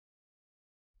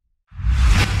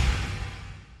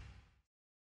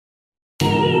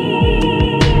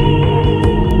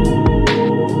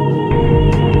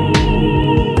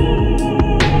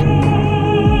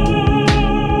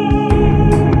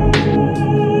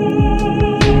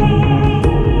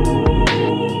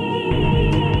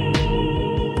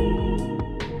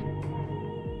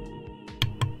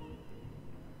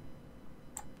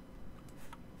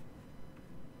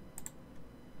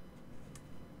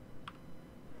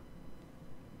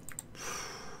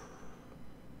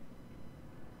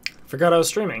Forgot I was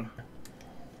streaming.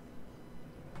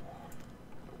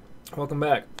 Welcome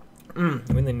back. I'm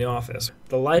in the new office.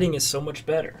 The lighting is so much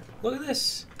better. Look at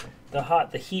this.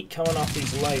 The heat coming off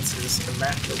these lights is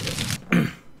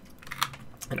immaculate.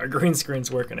 And our green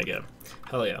screen's working again.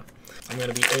 Hell yeah. I'm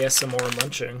gonna be ASMR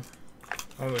munching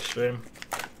on the stream.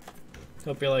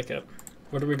 Hope you like it.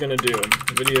 What are we gonna do?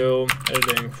 Video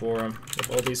editing for the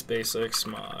Baldi's Basics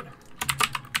mod.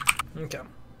 Okay.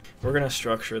 We're gonna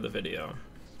structure the video.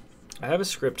 I have a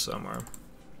script somewhere.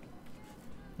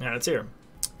 Yeah, it's here.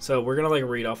 So we're gonna like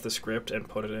read off the script and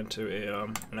put it into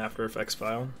an After Effects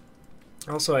file.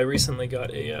 Also, I recently got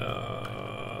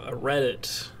a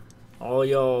Reddit. All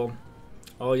y'all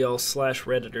slash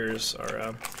Redditors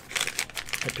are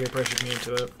peer pressured me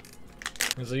into it.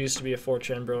 Because there used to be a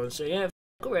 4chan bro and say, yeah,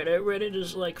 Reddit. Reddit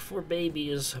is like for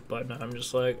babies. But no, I'm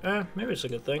just like, maybe it's a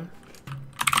good thing.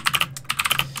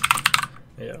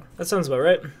 Yeah, that sounds about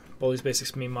right. Baldi's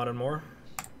Basics meme mod and more.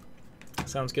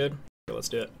 Sounds good. Okay, let's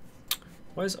do it.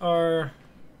 Why is our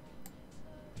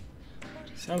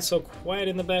sounds so quiet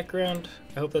in the background?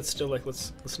 I hope that's still like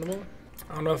listenable.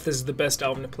 I don't know if this is the best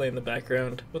album to play in the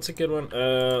background. What's a good one?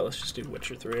 Let's just do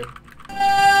Witcher 3.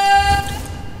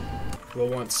 We'll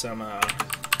want some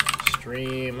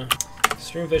stream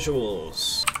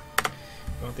visuals.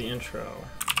 We want the intro.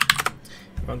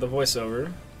 We want the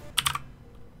voiceover.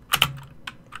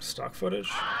 Stock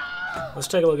footage. Let's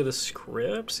take a look at the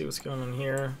script, see what's going on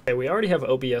here. Okay, we already have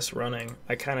OBS running.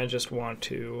 I kind of just want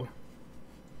to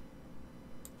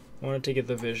get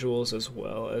the visuals as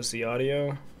well as the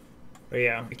audio. But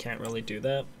yeah, we can't really do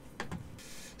that.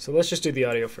 So let's just do the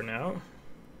audio for now.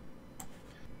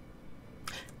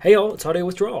 Hey y'all, it's audio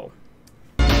withdrawal.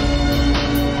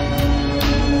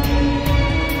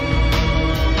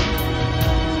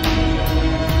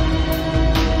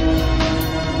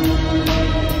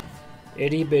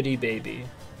 Itty bitty baby,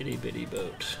 itty bitty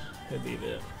boat,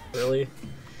 bit. Really?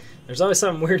 There's always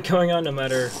something weird going on no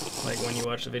matter like when you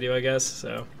watch the video, I guess,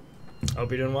 so I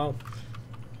hope you're doing well.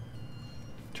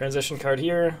 Transition card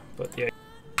here, but yeah.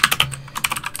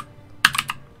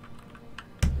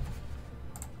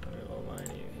 I'll line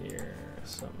you here,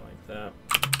 something like that.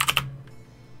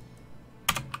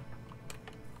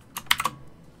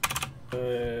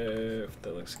 If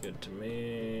that looks good to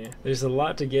me. There's a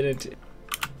lot to get into.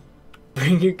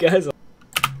 Bring you guys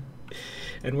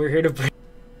and we're here to bring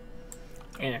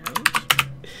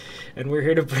we're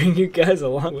here to bring you guys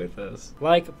along with us.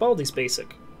 Like Baldi's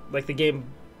Basic. Like the game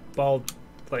Bald,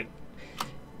 like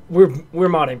we're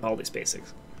modding Baldi's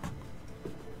Basics.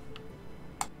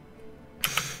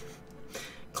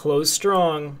 Close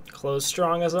strong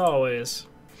as always.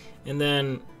 And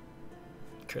then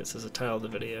Kurt says the title of the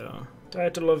video.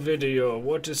 Title of video.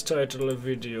 What is title of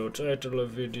video? Title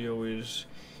of video is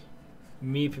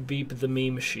Meep Beep the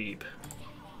Meme Sheep.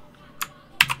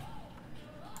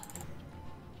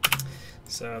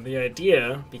 So the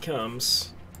idea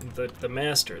becomes the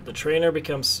master, the trainer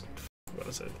becomes, what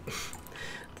is it?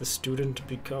 The student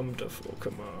become the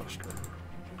folk master.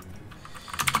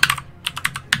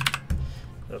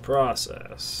 The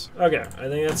process. Okay, I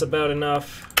think that's about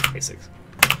enough basics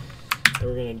that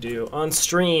we're gonna do on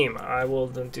stream. I will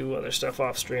then do other stuff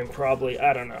off stream probably.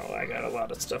 I don't know, I got a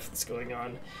lot of stuff that's going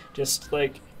on just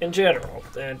like in general,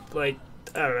 and like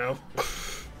I don't know.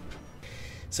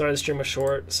 Sorry the stream was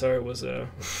short, sorry it was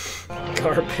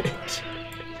garbage.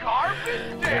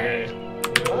 Okay,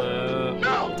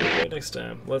 we'll do it next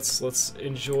time. Let's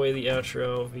enjoy the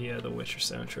outro via the Witcher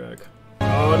soundtrack.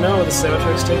 Oh no, the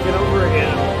soundtrack's taking over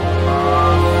again.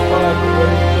 Oh fuck,